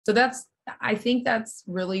So I think that's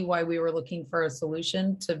really why we were looking for a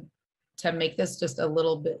solution to make this just a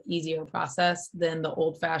little bit easier process than the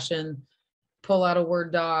old fashioned pull out a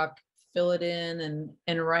Word doc, fill it in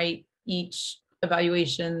and write each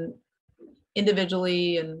evaluation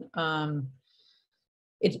individually. And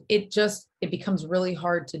it becomes really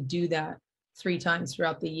hard to do that 3 times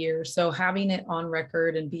throughout the year. So having it on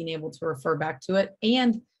record and being able to refer back to it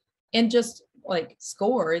and just like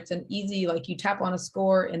score, it's an easy, like you tap on a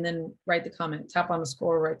score and then write the comment, tap on a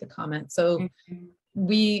score, write the comment. So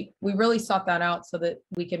we really sought that out so that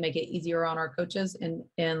we can make it easier on our coaches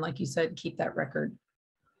and like you said, keep that record.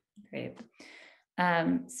 Great.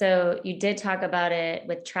 So you did talk about it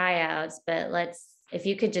with tryouts, but if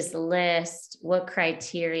you could just list what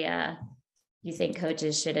criteria you think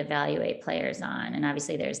coaches should evaluate players on. And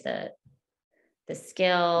obviously there's the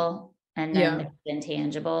skill and then the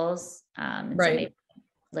intangibles. Right. So maybe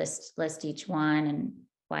list each one and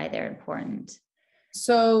why they're important.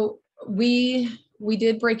 So we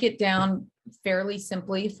did break it down fairly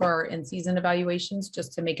simply for our in-season evaluations,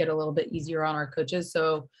 just to make it a little bit easier on our coaches.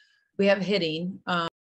 So we have hitting.